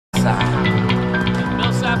Millsap.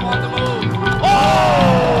 Millsap on the move.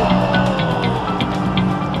 Oh!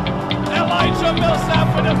 Elijah Millsap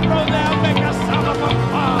with a throw down, make a son of a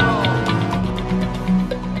foul.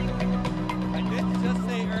 I did just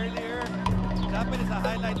say earlier, Japan is a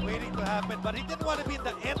highlight waiting to happen, but he didn't want to be in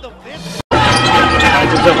the end of this.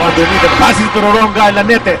 Underneath, the passes to Roronga and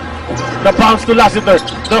Lanete. The bounce to Lassiter.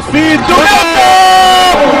 The feed to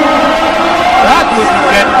that would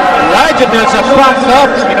get Elijah Millsap backed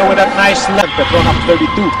up, with that nice left. Petron up 32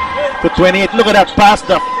 to 28. Look at that pass,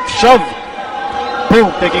 the shove.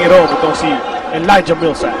 Boom, taking it home. Itong si Elijah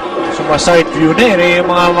Millsap. Side view na yung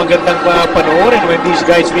mga magandang panoorin when these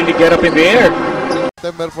guys really get up in the air.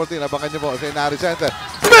 September 14, abangan nyo po sa Inari Center.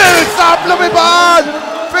 Millsap lumipad!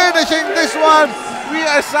 Finishing this one! We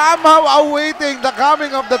are somehow awaiting the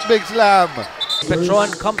coming of that big slam. Petron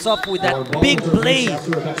comes up with that big play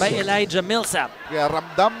by Elijah Millsap. Kaya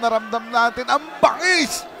ramdam na ramdam natin ang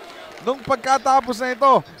bangis nung pagkatapos na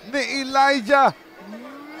ito ni Elijah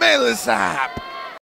Millsap.